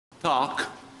talk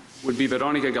will be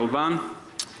Veronica Galvan.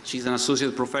 She's an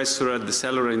associate professor at the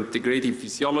Cellular Integrative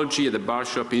Physiology at the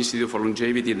Barshop Institute for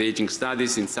Longevity and Aging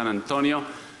Studies in San Antonio.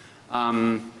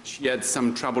 She had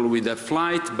some trouble with the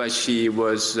flight, but she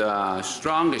was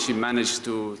strong and she managed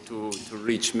to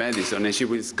reach Madison. And she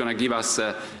was going to give us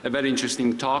a very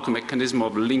interesting talk, mechanism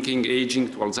of linking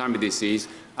aging to Alzheimer's disease,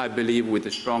 I believe with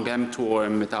a strong mTOR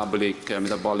and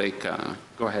metabolic.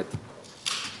 Go ahead.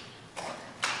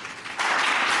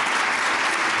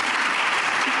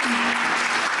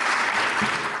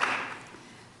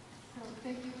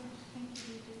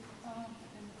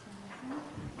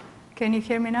 Can you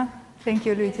hear me now? Thank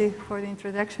you, Luigi, for the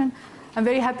introduction. I'm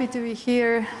very happy to be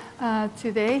here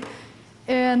today.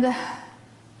 And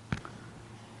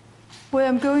what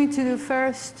I'm going to do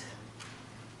first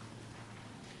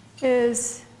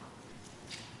is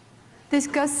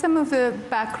discuss some of the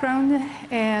background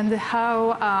and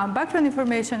how background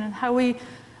information and how we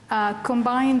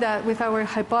combine that with our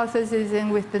hypotheses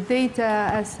and with the data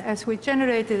as we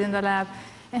generated in the lab,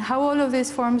 and how all of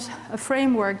this forms a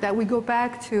framework that we go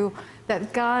back to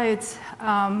that guides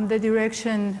the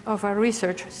direction of our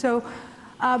research. So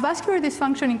vascular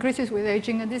dysfunction increases with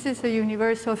aging, and this is a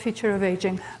universal feature of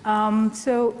aging.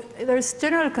 So there's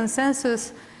general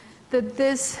consensus that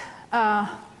this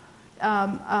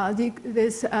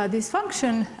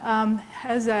dysfunction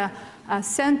has a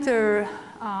center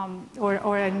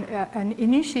or an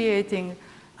initiating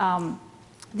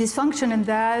dysfunction, and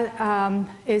that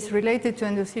is related to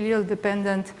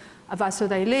endothelial-dependent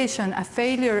vasodilation, a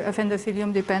failure of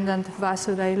endothelium-dependent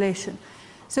vasodilation.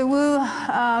 So we'll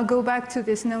go back to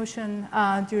this notion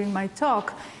during my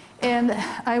talk. And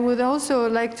I would also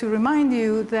like to remind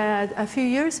you that a few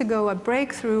years ago, a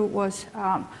breakthrough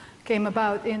came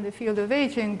about in the field of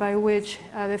aging by which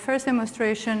the first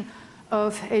demonstration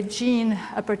of a gene,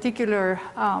 a particular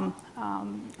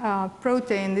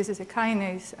protein, this is a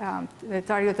kinase, the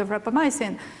target of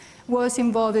rapamycin, was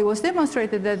involved. It was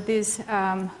demonstrated that this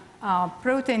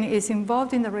protein is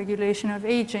involved in the regulation of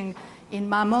aging in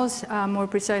mammals, more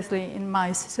precisely in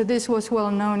mice. So this was well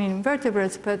known in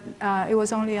invertebrates, but it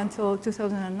was only until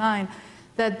 2009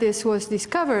 that this was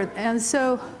discovered. And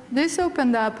so this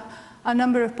opened up a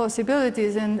number of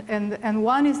possibilities, and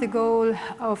one is the goal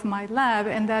of my lab,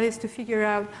 and that is to figure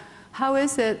out how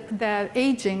is it that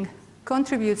aging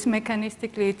contributes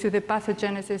mechanistically to the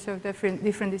pathogenesis of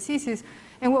different diseases.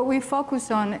 And what we focus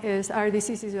on are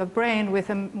diseases of brain with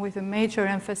a major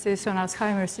emphasis on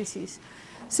Alzheimer's disease.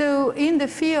 So in the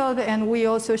field, and we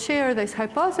also share this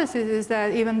hypothesis, is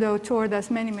that even though TOR does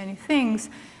many, many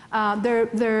things,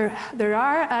 there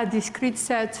are a discrete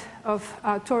set of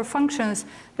TOR functions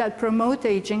that promote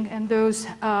aging, and those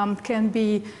can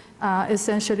be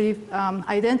essentially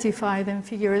identified and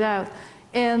figured out.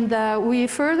 And we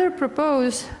further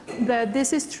propose that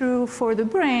this is true for the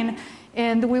brain,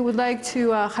 and we would like to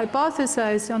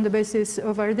hypothesize on the basis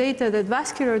of our data that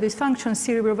vascular dysfunction,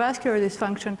 cerebrovascular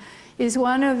dysfunction, is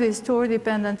one of these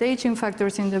TOR-dependent aging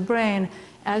factors in the brain,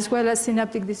 as well as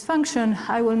synaptic dysfunction.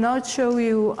 I will not show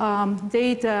you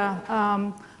data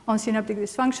on synaptic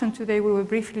dysfunction today. We will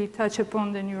briefly touch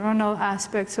upon the neuronal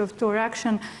aspects of TOR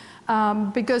action,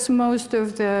 because most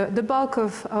of the bulk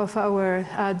of our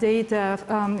data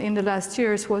in the last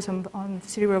years was on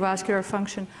cerebrovascular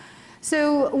function.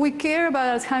 So we care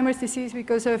about Alzheimer's disease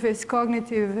because of its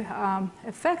cognitive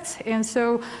effects, and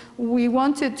so we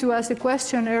wanted to ask a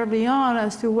question early on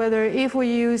as to whether if we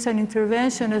use an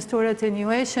intervention as TOR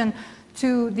attenuation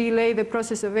to delay the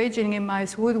process of aging in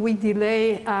mice, would we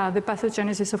delay the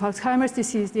pathogenesis of Alzheimer's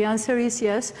disease? The answer is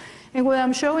yes. And what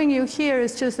I'm showing you here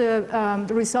is just the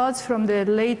results from the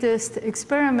latest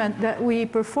experiment that we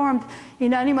performed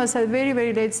in animals at very,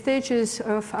 very late stages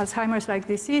of Alzheimer's-like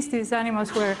disease. These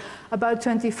animals were about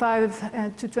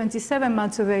 25 to 27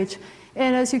 months of age.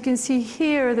 And as you can see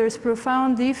here, there's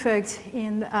profound defects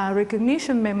in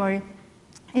recognition memory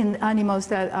in animals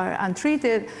that are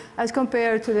untreated as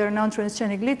compared to their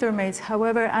non-transgenic litter mates.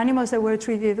 However, animals that were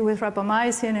treated with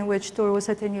rapamycin, in which TOR was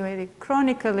attenuated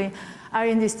chronically, are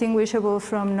indistinguishable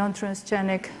from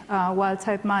non-transgenic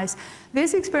wild-type mice.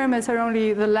 These experiments are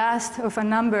only the last of a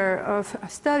number of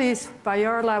studies by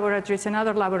our laboratories and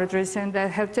other laboratories, and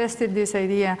that have tested this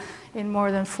idea in more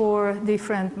than 4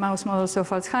 different mouse models of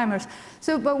Alzheimer's.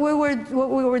 So, but what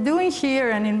we were doing here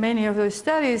and in many of those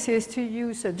studies is to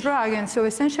use a drug, and so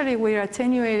essentially we are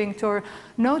attenuating TOR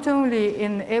not only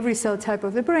in every cell type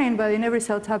of the brain, but in every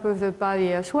cell type of the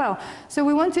body as well. So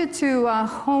we wanted to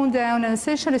hone down and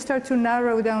essentially start to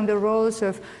narrow down the roles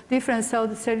of different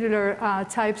cellular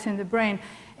types in the brain.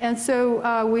 And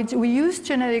so we use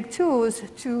genetic tools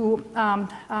to,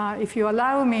 if you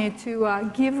allow me,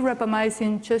 to give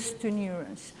rapamycin just to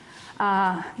neurons.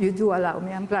 You do allow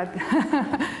me, I'm glad.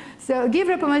 So give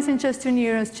rapamycin just to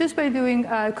neurons just by doing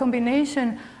a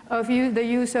combination of the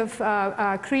use of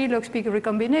Cre-Loxp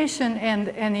recombination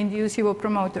and inducible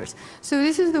promoters. So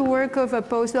this is the work of a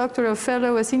postdoctoral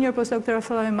fellow, a senior postdoctoral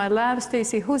fellow in my lab,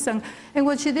 Stacy Husang. And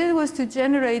what she did was to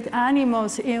generate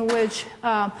animals in which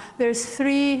there's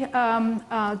 3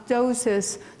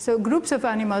 doses, so groups of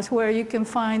animals where you can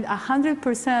find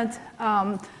 100%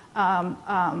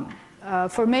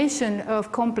 formation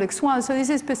of complex 1. So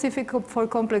this is specific for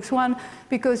complex 1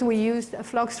 because we used a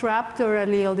flux raptor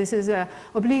allele. This is an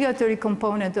obligatory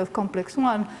component of complex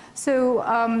 1. So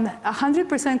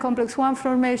 100% complex 1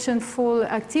 formation, full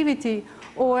activity,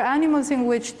 or animals in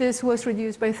which this was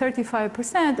reduced by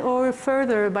 35% or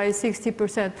further by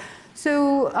 60%.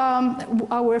 So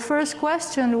our first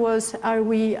question was, are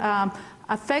we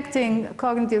affecting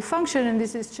cognitive function? And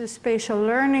this is just spatial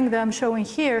learning that I'm showing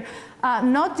here.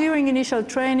 Not during initial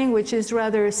training, which is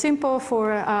rather simple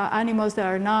for animals that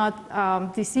are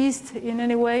not diseased in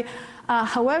any way.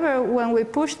 However, when we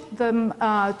pushed them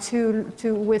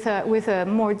with a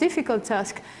more difficult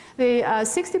task, the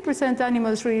 60%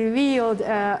 animals revealed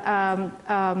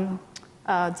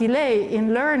delay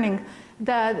in learning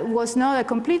that was not a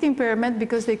complete impairment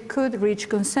because they could reach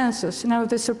consensus. Now,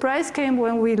 the surprise came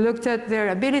when we looked at their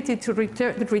ability to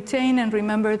retain and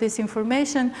remember this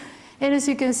information. And as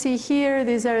you can see here,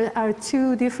 these are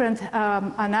 2 different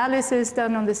analyses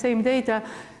done on the same data.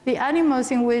 The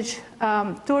animals in which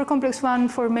TOR complex 1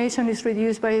 formation is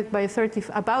reduced by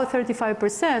about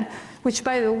 35%, which,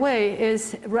 by the way,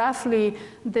 is roughly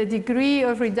the degree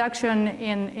of reduction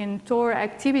in TOR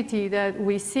activity that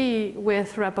we see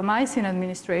with rapamycin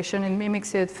administration, and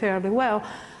mimics it fairly well.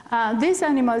 These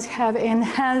animals have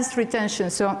enhanced retention.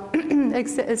 So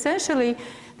essentially,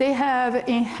 they have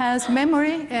enhanced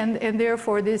memory, and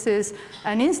therefore this is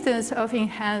an instance of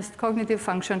enhanced cognitive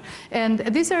function. And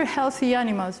these are healthy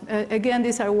animals. Again,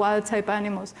 these are wild-type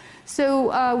animals.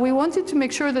 So we wanted to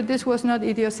make sure that this was not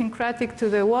idiosyncratic to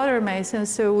the water maze, and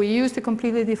so we used a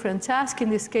completely different task,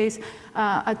 in this case,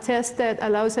 a test that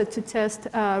allows us to test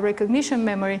recognition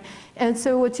memory. And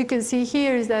so what you can see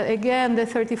here is that, again, the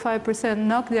 35%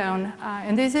 knockdown,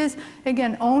 and this is,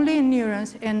 again, only in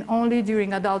neurons and only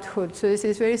during adulthood. So this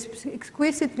is very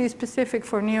exquisitely specific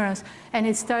for neurons, and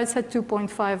it starts at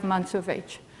 2.5 months of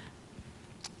age.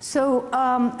 So,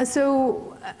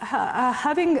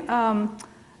 having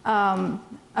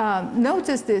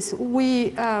noticed this,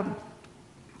 we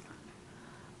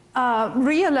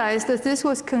realized that this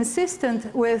was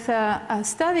consistent with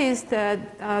studies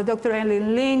that Dr.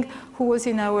 Eileen Ling, who was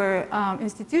in our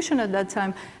institution at that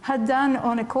time, had done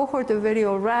on a cohort of very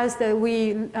old rats that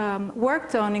we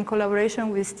worked on in collaboration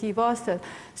with Steve Ostad.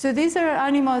 So these are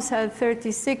animals at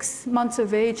 36 months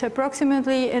of age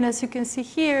approximately, and as you can see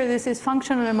here, this is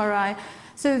functional MRI.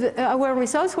 So our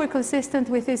results were consistent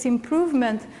with this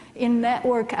improvement in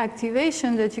network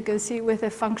activation that you can see with a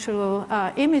functional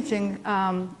imaging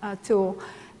tool.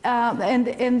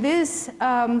 And this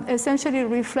essentially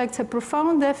reflects a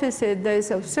profound deficit that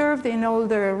is observed in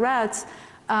older rats,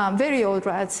 very old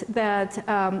rats, that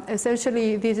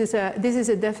essentially this is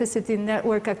a deficit in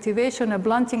network activation, a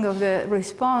blunting of the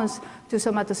response to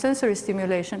somatosensory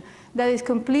stimulation that is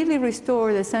completely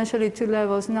restored essentially to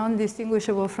levels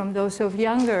non-distinguishable from those of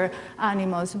younger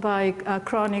animals by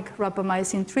chronic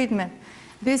rapamycin treatment.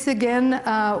 This again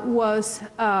was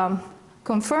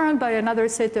confirmed by another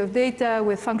set of data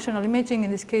with functional imaging,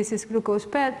 in this case is glucose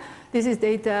PET. This is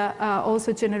data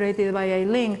also generated by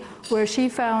Eileen, where she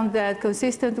found that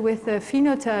consistent with the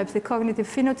phenotypes, the cognitive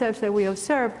phenotypes that we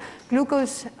observed,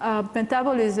 glucose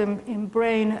metabolism in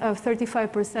brain of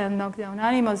 35% knockdown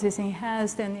animals is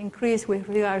enhanced and increased with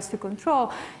regards to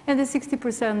control, and the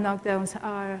 60% knockdowns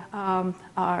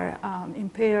are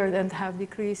impaired and have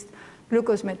decreased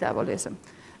glucose metabolism.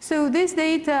 So this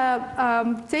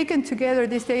data, taken together,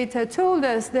 this data told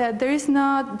us that there is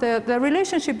not, the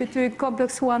relationship between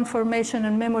complex 1 formation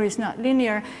and memory is not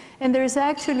linear, and there is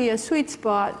actually a sweet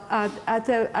spot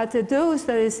at a dose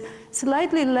that is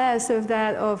slightly less of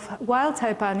that of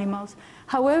wild-type animals.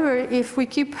 However, if we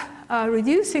keep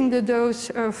reducing the dose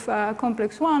of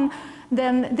complex 1,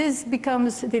 then this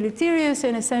becomes deleterious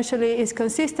and essentially is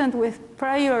consistent with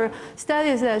prior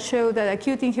studies that show that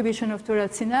acute inhibition of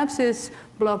Tourette synapses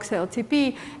blocks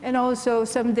LTP, and also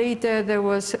some data that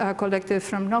was collected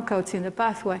from knockouts in the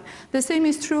pathway. The same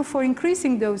is true for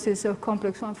increasing doses of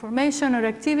complex 1 formation or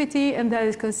activity, and that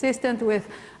is consistent with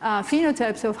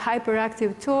phenotypes of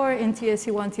hyperactive TOR in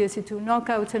TSC1, TSC2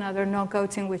 knockouts and other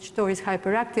knockouts in which TOR is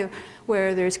hyperactive,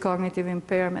 where there is cognitive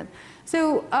impairment.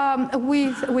 So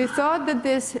we thought that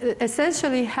this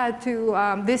essentially had to,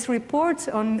 this reports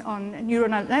on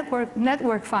neuronal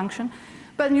network function,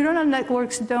 but neuronal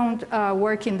networks don't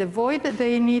work in the void.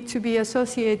 They need to be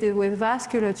associated with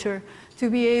vasculature to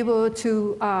be able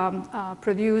to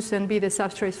produce and be the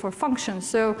substrates for function.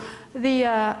 So the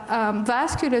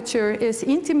vasculature is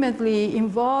intimately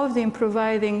involved in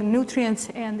providing nutrients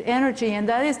and energy, and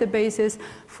that is the basis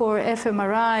for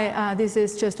fMRI. This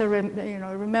is just a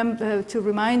to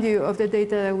remind you of the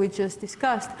data that we just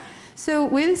discussed. So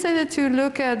we decided to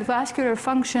look at vascular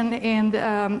function, and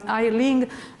Ai-Ling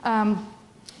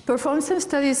performed some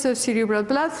studies of cerebral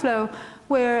blood flow,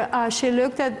 where she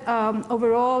looked at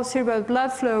overall cerebral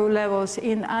blood flow levels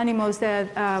in animals that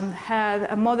had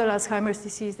a model Alzheimer's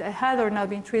disease that had or not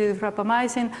been treated with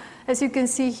rapamycin. As you can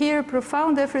see here,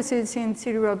 profound deficits in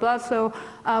cerebral blood flow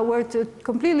were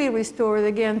completely restored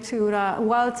again to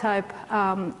wild-type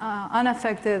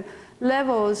unaffected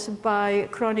levels by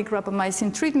chronic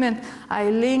rapamycin treatment.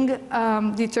 Ai-Ling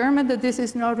determined that this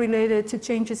is not related to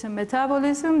changes in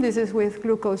metabolism. This is with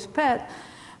glucose PET.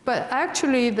 But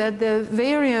actually, that the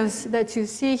variance that you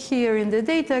see here in the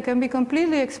data can be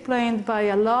completely explained by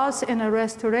a loss and a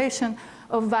restoration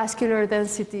of vascular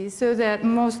density, so that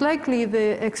most likely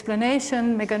the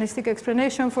explanation, mechanistic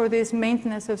explanation for this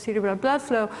maintenance of cerebral blood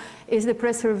flow is the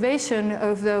preservation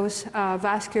of those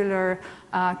vascular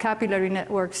capillary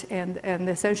networks and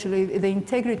essentially the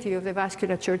integrity of the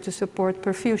vasculature to support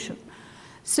perfusion.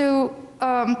 So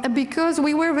because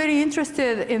we were very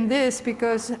interested in this,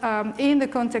 because in the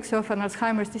context of an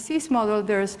Alzheimer's disease model,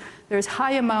 there's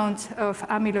high amounts of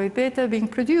amyloid beta being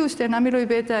produced, and amyloid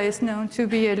beta is known to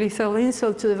be a lethal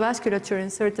insult to the vasculature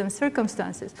in certain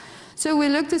circumstances. So we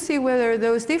looked to see whether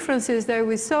those differences that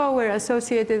we saw were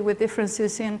associated with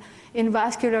differences in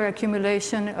vascular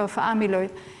accumulation of amyloid.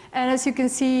 And as you can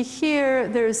see here,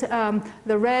 there's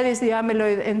the red is the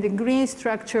amyloid, and the green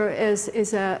structure is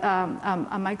a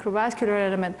microvascular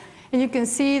element. And you can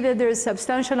see that there's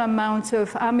substantial amounts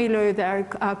of amyloid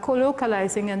that are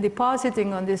co-localizing and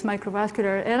depositing on these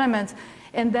microvascular elements.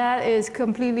 And that is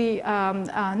completely,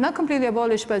 not completely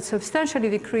abolished, but substantially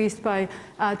decreased by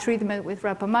treatment with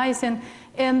rapamycin.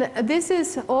 And this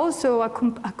is also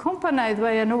accompanied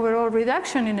by an overall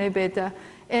reduction in A-beta.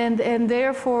 And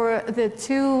therefore, the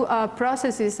two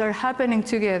processes are happening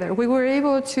together. We were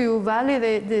able to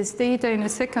validate this data in a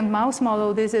second mouse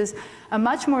model. This is a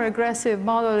much more aggressive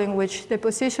model in which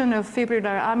deposition of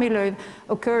fibrillar amyloid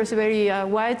occurs very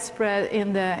widespread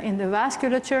in the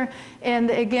vasculature. And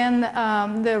again,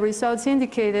 the results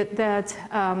indicated that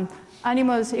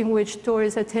animals in which TOR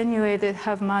is attenuated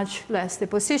have much less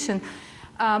deposition.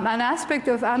 An aspect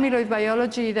of amyloid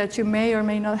biology that you may or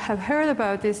may not have heard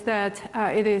about is that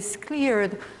it is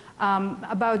cleared,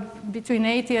 about between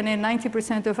 80 and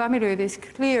 90% of amyloid is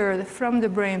cleared from the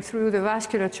brain through the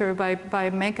vasculature by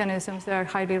mechanisms that are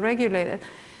highly regulated.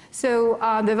 So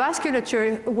the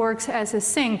vasculature works as a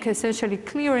sink, essentially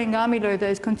clearing amyloid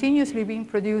that is continuously being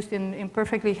produced in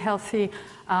perfectly healthy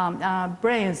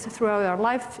brains throughout our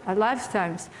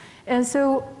lifetimes. And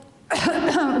so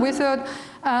we thought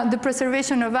the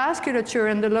preservation of vasculature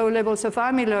and the low levels of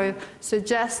amyloid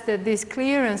suggest that this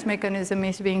clearance mechanism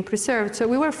is being preserved. So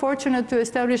we were fortunate to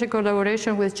establish a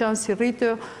collaboration with John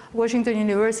Cirrito, Washington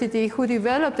University, who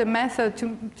developed a method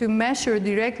to measure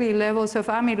directly levels of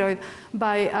amyloid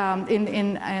by,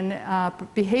 in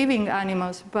behaving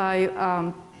animals by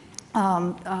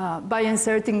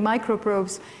inserting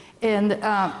microprobes and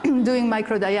doing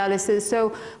microdialysis.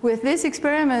 So with these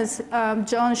experiments,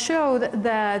 John showed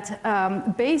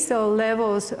that basal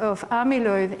levels of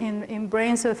amyloid in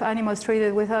brains of animals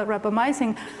treated with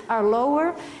rapamycin are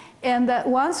lower, and that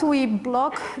once we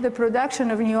block the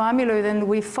production of new amyloid and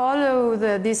we follow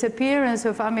the disappearance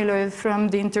of amyloid from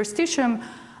the interstitium,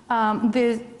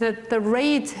 the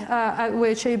rate at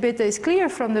which A-beta is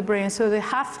cleared from the brain, so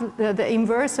the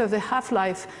inverse of the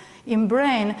half-life in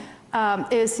brain,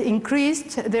 is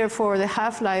increased, therefore the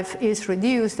half-life is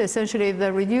reduced. Essentially,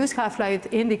 the reduced half-life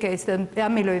indicates that the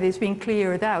amyloid is being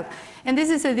cleared out. And this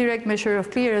is a direct measure of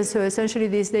clearance, so essentially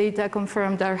this data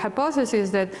confirmed our hypothesis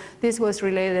that this was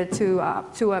related to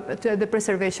the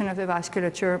preservation of the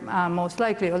vasculature, most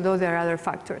likely, although there are other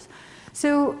factors.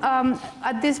 So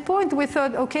at this point, we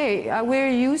thought, okay, we're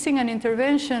using an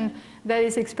intervention that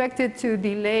is expected to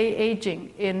delay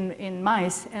aging in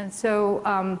mice. And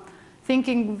so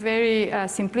thinking very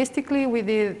simplistically, we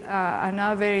did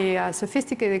another very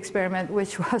sophisticated experiment,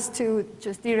 which was to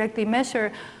just directly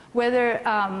measure whether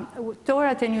TOR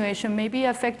attenuation may be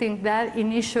affecting that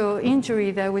initial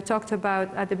injury that we talked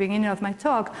about at the beginning of my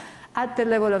talk at the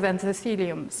level of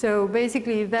endothelium. So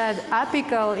basically that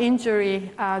apical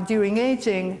injury during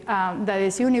aging that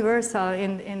is universal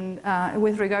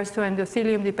with regards to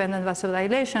endothelium-dependent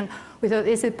vasodilation, we thought,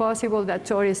 is it possible that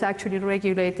TOR is actually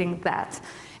regulating that?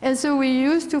 And so we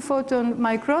used two-photon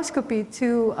microscopy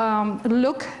to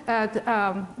look at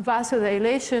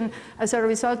vasodilation as a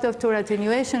result of TOR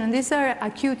attenuation. And these are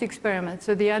acute experiments.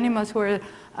 So the animals were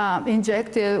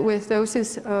injected with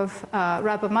doses of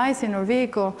rapamycin or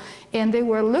vehicle, and they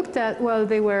were looked at while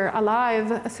they were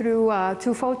alive through a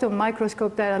two-photon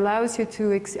microscope that allows you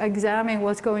to examine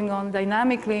what's going on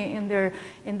dynamically in the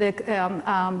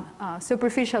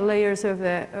superficial layers of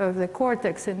the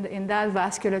cortex in that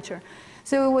vasculature.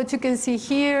 So what you can see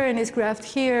here in this graph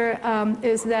here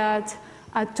is that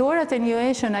TOR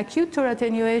attenuation, acute TOR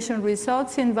attenuation,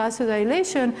 results in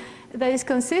vasodilation that is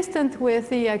consistent with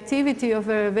the activity of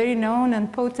a very known and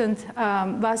potent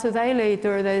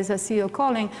vasodilator that is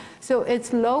acetylcholine. So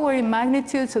it's lower in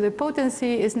magnitude, so the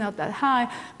potency is not that high,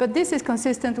 but this is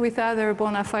consistent with other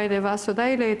bona fide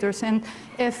vasodilators. And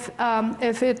if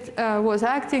it was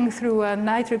acting through a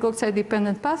nitric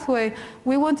oxide-dependent pathway,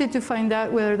 we wanted to find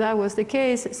out whether that was the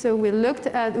case. So we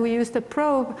used a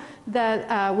probe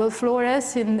that will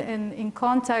fluoresce in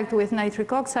contact with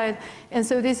nitric oxide. And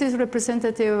so this is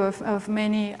representative of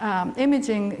many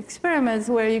imaging experiments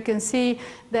where you can see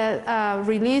that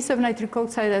release of nitric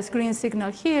oxide as green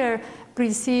signal here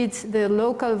precedes the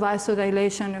local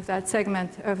vasodilation of that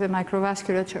segment of the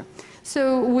microvasculature.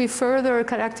 So we further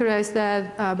characterize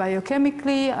that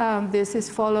biochemically. This is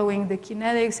following the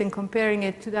kinetics and comparing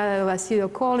it to that of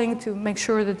acetylcholine to make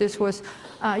sure that this was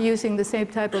using the same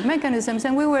type of mechanisms.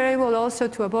 And we were able also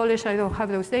to abolish, I don't have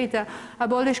those data,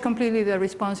 abolish completely the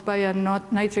response by a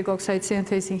nitric oxide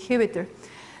synthase inhibitor.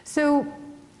 So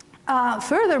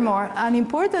furthermore, an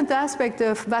important aspect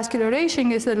of vascular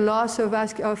aging is the loss of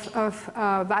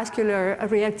vascular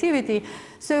reactivity.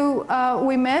 So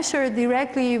we measure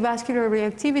directly vascular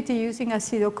reactivity using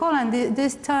acetylcholine,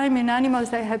 this time in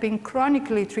animals that have been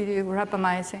chronically treated with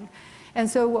rapamycin. And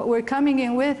so what we're coming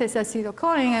in with is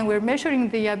acetylcholine, and we're measuring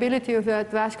the ability of that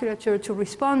vasculature to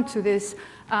respond to this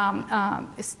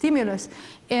stimulus.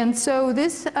 And so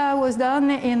this was done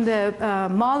in the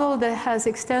model that has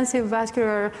extensive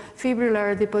vascular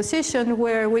fibrillar deposition,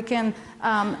 where we can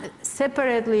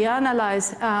separately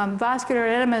analyze vascular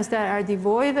elements that are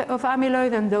devoid of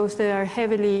amyloid and those that are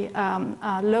heavily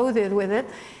loaded with it.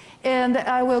 And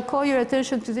I will call your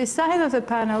attention to this side of the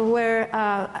panel where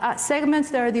segments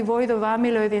that are devoid of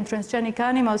amyloid in transgenic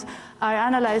animals are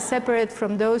analyzed separate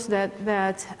from those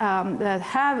that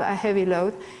have a heavy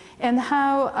load, and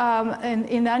how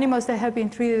in animals that have been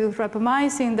treated with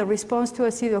rapamycin, the response to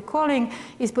acetylcholine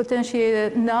is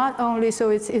potentiated not only,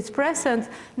 so it's present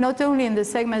not only in the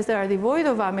segments that are devoid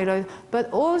of amyloid,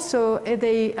 but also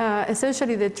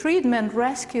essentially the treatment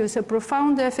rescues a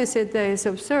profound deficit that is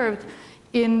observed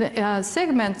in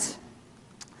segments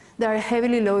that are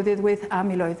heavily loaded with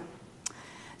amyloid.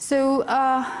 So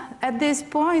at this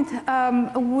point,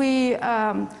 we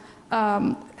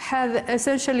had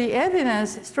essentially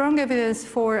strong evidence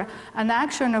for an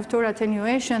action of TOR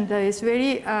attenuation that is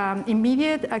very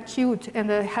immediate, acute, and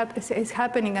that is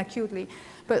happening acutely.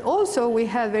 But also, we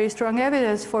had very strong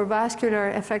evidence for vascular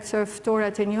effects of TOR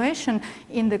attenuation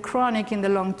in the chronic, in the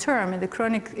long term, in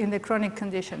the chronic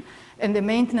condition, and the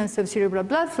maintenance of cerebral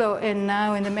blood flow, and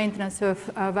now in the maintenance of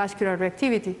vascular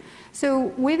reactivity.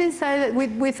 So we decided,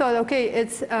 we thought, okay,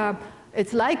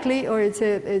 it's likely, or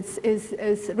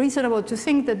it's reasonable to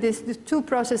think that these two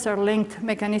processes are linked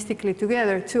mechanistically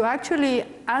together. To actually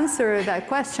answer that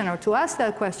question, or to ask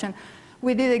that question,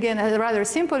 we did again a rather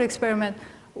simple experiment.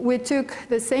 We took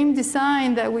the same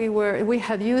design that we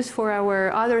had used for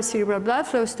our other cerebral blood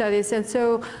flow studies, and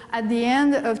so at the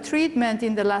end of treatment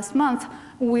in the last month,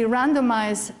 we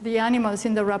randomized the animals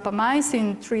in the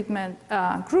rapamycin treatment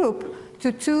group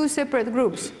to two separate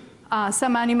groups.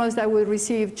 Some animals that would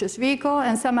receive just vehicle,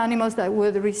 and some animals that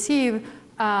would receive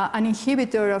an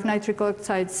inhibitor of nitric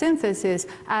oxide synthesis,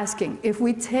 asking, if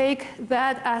we take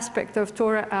that aspect of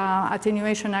TOR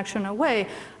attenuation action away,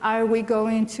 are we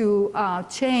going to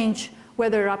change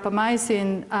whether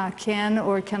rapamycin can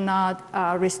or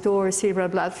cannot restore cerebral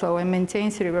blood flow and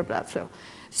maintain cerebral blood flow?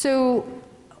 So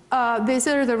these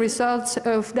are the results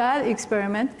of that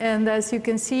experiment. And as you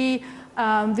can see,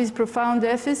 these profound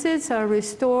deficits were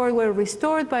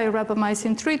restored by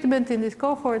rapamycin treatment in this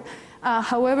cohort.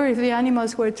 However, if the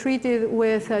animals were treated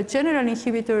with a general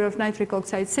inhibitor of nitric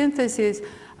oxide synthesis,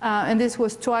 and this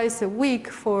was twice a week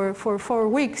for 4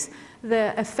 weeks,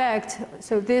 the effect,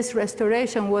 so this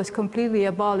restoration was completely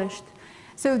abolished.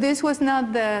 So this was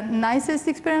not the nicest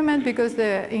experiment because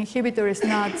the inhibitor is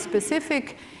not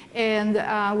specific, and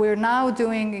we're now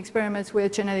doing experiments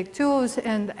with genetic tools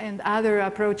and other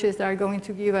approaches that are going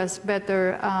to give us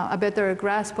a better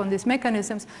grasp on these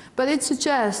mechanisms. But it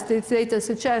suggests, its data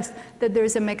suggests that there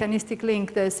is a mechanistic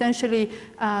link, that essentially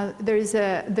there is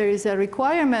a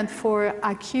requirement for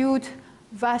acute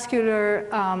vascular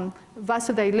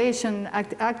vasodilation,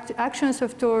 actions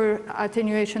of TOR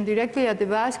attenuation directly at the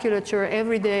vasculature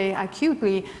every day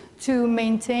acutely to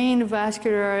maintain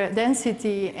vascular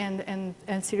density and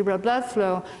cerebral blood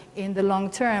flow in the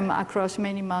long term across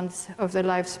many months of the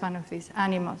lifespan of these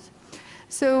animals.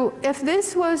 So if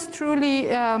this was truly,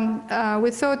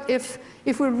 we thought if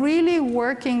we're really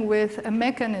working with a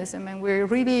mechanism and we're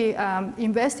really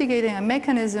investigating a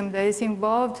mechanism that is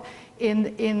involved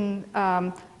in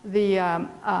the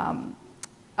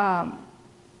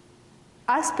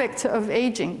aspects of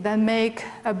aging that make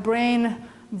a brain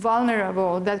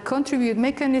vulnerable, that contribute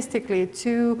mechanistically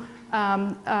to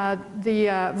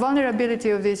the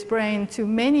vulnerability of this brain to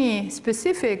many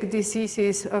specific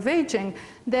diseases of aging,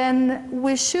 then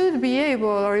we should be able,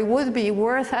 or it would be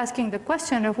worth asking the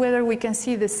question of whether we can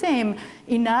see the same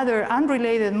in other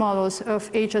unrelated models of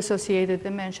age-associated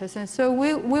dementias. And so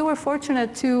we were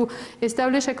fortunate to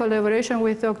establish a collaboration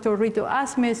with Dr. Rito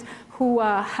Asmis, who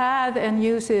had and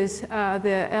uses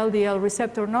the LDL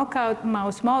receptor knockout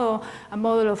mouse model, a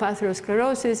model of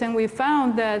atherosclerosis, and we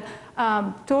found that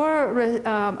TOR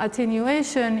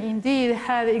attenuation indeed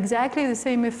had exactly the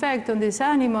same effect on these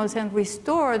animals and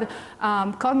restored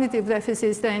cognitive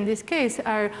deficits that in this case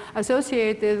are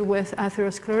associated with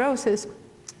atherosclerosis.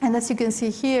 And as you can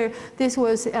see here, this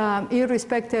was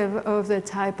irrespective of the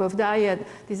type of diet.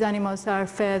 These animals are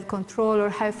fed control or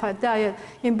high-fat diet.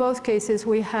 In both cases,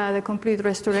 we had a complete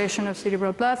restoration of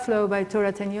cerebral blood flow by TOR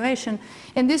attenuation.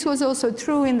 And this was also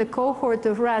true in the cohort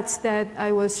of rats that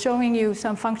I was showing you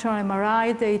some functional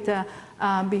MRI data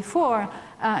before.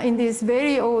 In these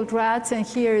very old rats, and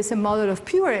here is a model of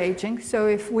pure aging. So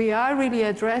if we are really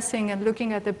addressing and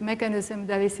looking at the mechanism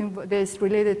that is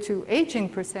related to aging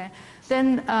per se,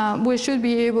 then we should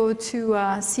be able to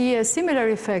see a similar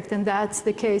effect, and that's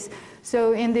the case.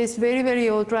 So in these very, very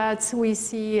old rats, we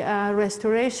see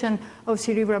restoration of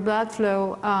cerebral blood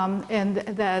flow, and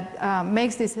that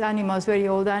makes these animals, very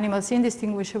old animals,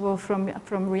 indistinguishable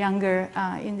from younger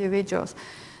individuals.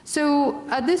 So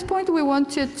at this point, we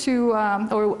wanted to,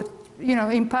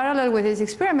 in parallel with these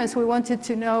experiments, we wanted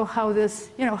to know how this,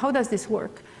 how does this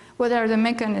work? What are the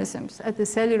mechanisms at the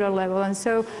cellular level? And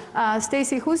so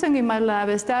Stacy Husang in my lab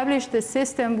established a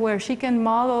system where she can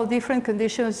model different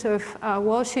conditions of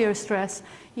wall shear stress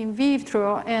in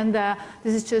vitro. And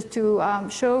this is just to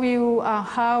show you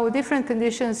how different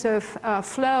conditions of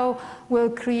flow will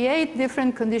create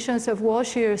different conditions of wall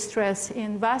shear stress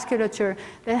in vasculature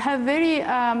that have very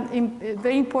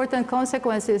important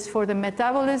consequences for the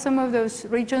metabolism of those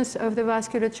regions of the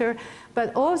vasculature,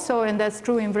 but also, and that's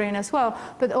true in brain as well,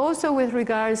 but also with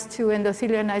regards to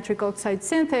endothelial nitric oxide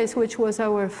synthase, which was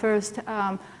our first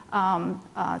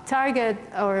target,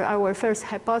 or our first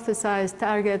hypothesized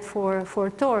target for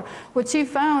TOR. What she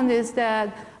found is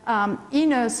that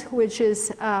enos, which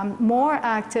is more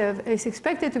active, is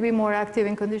expected to be more active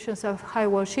in conditions of high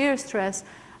wall shear stress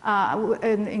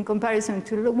in comparison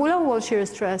to low wall shear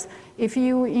stress. If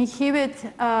you inhibit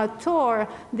TOR,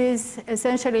 this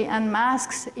essentially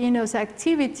unmasks enos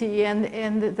activity,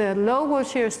 and the low wall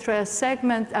shear stress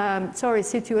segment,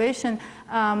 situation,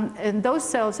 and those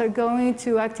cells are going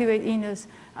to activate enos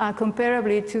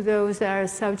comparably to those that are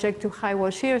subject to high wall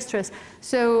shear stress.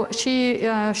 So she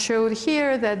showed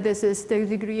here that this is the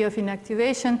degree of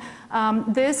inactivation.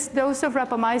 This dose of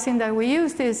rapamycin that we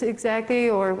used is exactly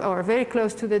or very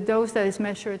close to the dose that is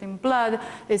measured in blood.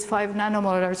 It's 5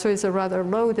 nanomolar, so it's a rather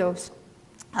low dose.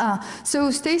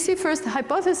 So Stacy first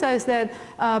hypothesized that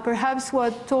perhaps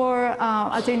what TOR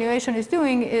attenuation is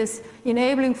doing is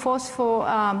enabling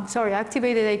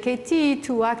activated AKT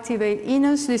to activate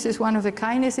enos. This is one of the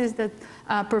kinases that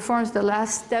performs the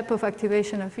last step of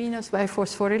activation of enos by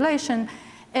phosphorylation.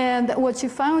 And what she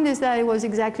found is that it was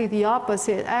exactly the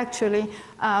opposite, actually.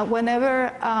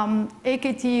 Whenever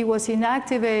AKT was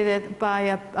inactivated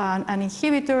by an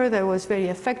inhibitor that was very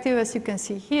effective, as you can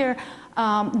see here,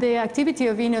 the activity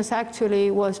of Enos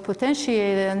actually was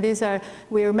potentiated, and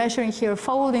we are measuring here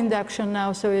fold induction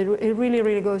now, so it really,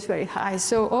 really goes very high.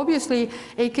 So obviously,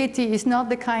 AKT is not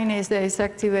the kinase that is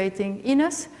activating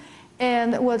Enos.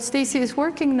 And what Stacy is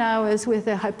working now is with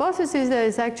the hypothesis that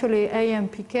it's actually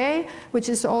AMPK, which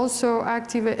is also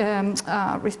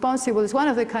responsible. It's one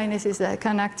of the kinases that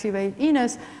can activate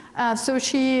Enos. So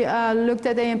she looked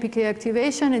at AMPK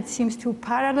activation. It seems to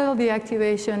parallel the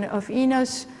activation of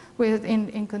Enos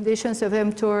in conditions of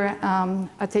mTOR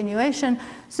attenuation.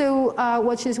 So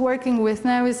what she's working with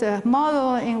now is a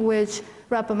model in which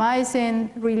rapamycin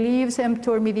relieves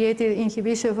mTOR-mediated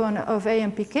inhibition of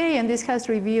AMPK, and this has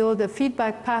revealed a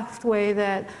feedback pathway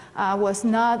that was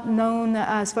not known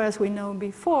as far as we know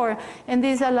before, and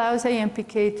this allows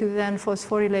AMPK to then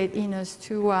phosphorylate Enos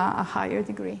to a higher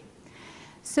degree.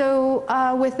 So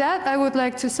with that, I would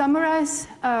like to summarize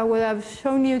what I've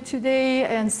shown you today,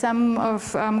 and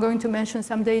I'm going to mention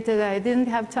some data that I didn't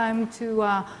have time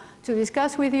to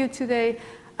discuss with you today.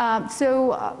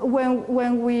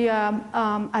 When we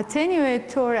attenuate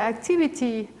TOR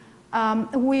activity,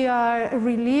 we are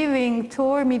relieving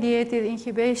TOR-mediated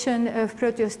inhibition of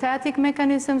proteostatic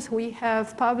mechanisms. We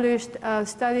have published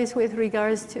studies with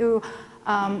regards to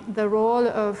the role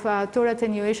of TOR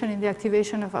attenuation in the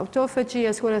activation of autophagy,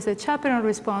 as well as the chaperone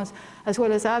response, as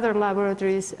well as other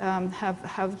laboratories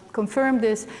have confirmed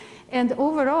this. And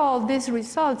overall, this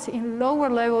results in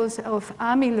lower levels of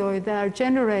amyloid that are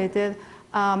generated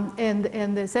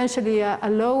and essentially a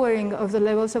lowering of the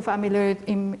levels of amyloid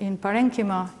in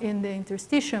parenchyma, in the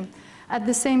interstitium. At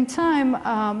the same time,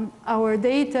 our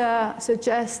data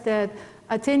suggests that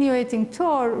attenuating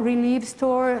TOR relieves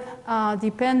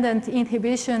TOR-dependent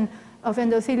inhibition of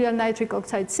endothelial nitric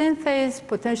oxide synthase,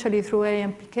 potentially through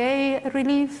AMPK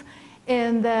relief,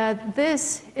 and that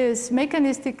this is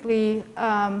mechanistically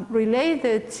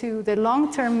related to the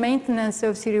long-term maintenance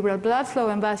of cerebral blood flow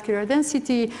and vascular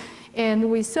density.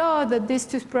 And we saw that these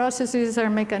two processes are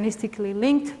mechanistically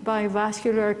linked by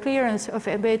vascular clearance of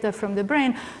A-beta from the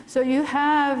brain. So you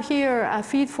have here a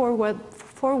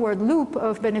feed-forward loop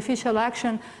of beneficial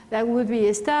action that would be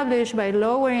established by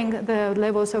lowering the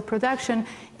levels of production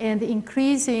and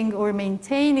increasing or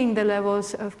maintaining the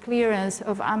levels of clearance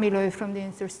of amyloid from the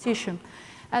interstitium.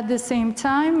 At the same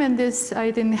time, and this I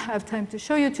didn't have time to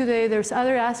show you today, there's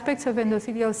other aspects of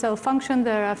endothelial cell function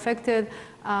that are affected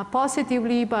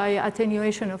positively by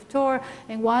attenuation of TOR,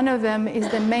 and one of them is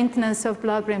the maintenance of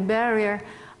blood-brain barrier,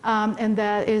 and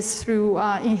that is through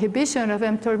inhibition of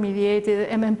mTOR-mediated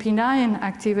MMP9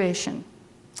 activation.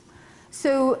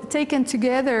 So taken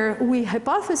together, we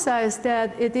hypothesize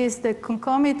that it is the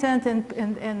concomitant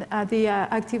and the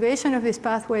activation of these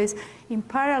pathways in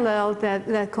parallel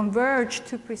that converge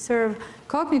to preserve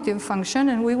cognitive function,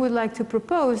 and we would like to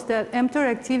propose that mTOR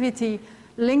activity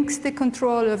links the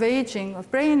control of aging,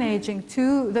 of brain aging,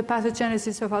 to the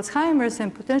pathogenesis of Alzheimer's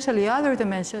and potentially other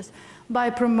dementias by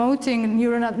promoting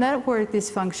neural network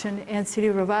dysfunction and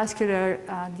cerebrovascular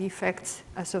defects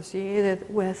associated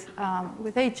with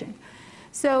aging.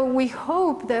 So we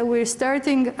hope that we're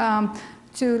starting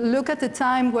to look at the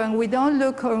time when we don't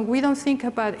look or we don't think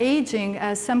about aging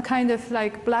as some kind of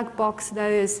like black box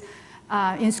that is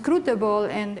inscrutable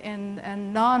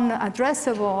and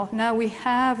non-addressable. Now we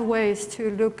have ways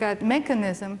to look at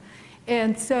mechanism.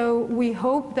 And so we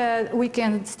hope that we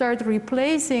can start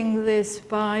replacing this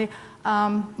by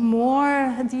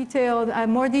more detailed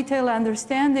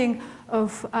understanding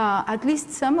of at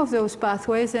least some of those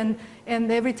pathways. And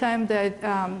every time that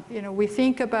we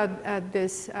think about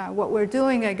this, what we're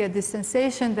doing, I get this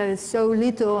sensation that it's so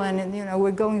little and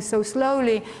we're going so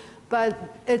slowly.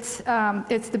 But it's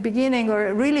the beginning,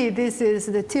 or really this is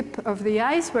the tip of the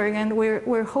iceberg, and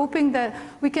we're hoping that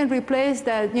we can replace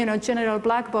that general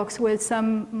black box with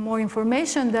some more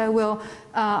information that will,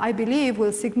 I believe,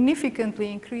 will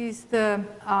significantly increase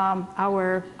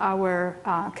our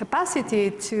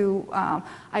capacity to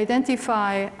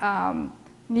identify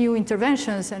new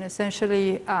interventions and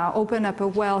essentially open up a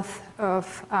wealth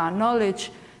of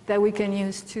knowledge that we can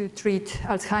use to treat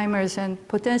Alzheimer's and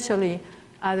potentially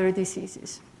other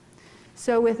diseases.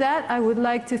 So with that, I would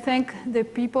like to thank the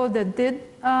people that did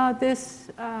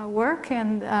this work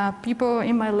and people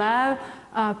in my lab,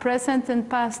 present and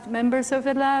past members of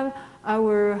the lab,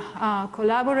 our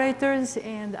collaborators,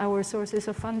 and our sources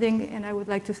of funding. And I would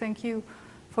like to thank you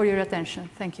for your attention.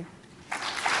 Thank you.